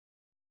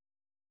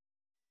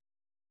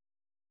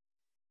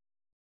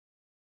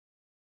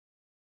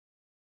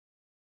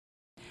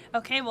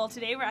Okay, well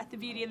today we're at the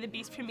Beauty and the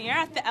Beast premiere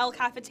at the El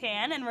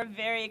Capitan, and we're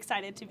very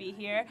excited to be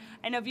here.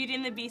 I know Beauty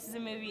and the Beast is a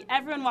movie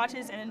everyone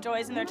watches and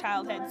enjoys in their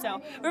childhood,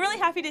 so we're really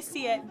happy to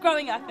see it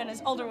growing up and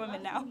as older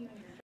women now.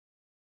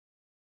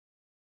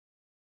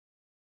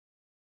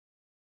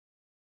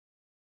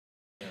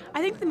 I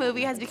think the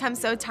movie has become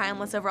so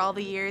timeless over all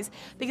the years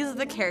because of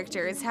the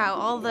characters, how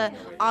all the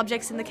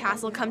objects in the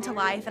castle come to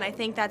life, and I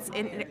think that's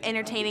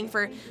entertaining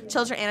for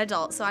children and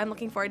adults. So I'm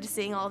looking forward to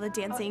seeing all the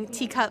dancing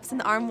teacups in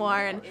the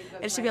armoire, and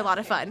it should be a lot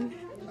of fun.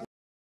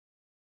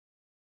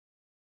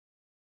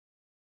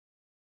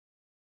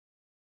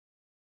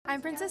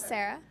 I'm Princess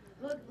Sarah.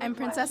 I'm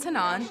Princess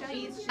Hanan.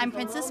 I'm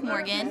Princess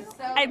Morgan.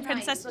 I'm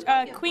Princess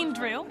Queen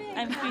Drew.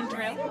 I'm Queen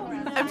Drew.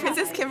 I'm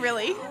Princess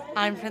Kimberly.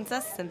 I'm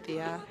Princess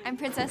Cynthia. I'm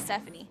Princess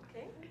Stephanie.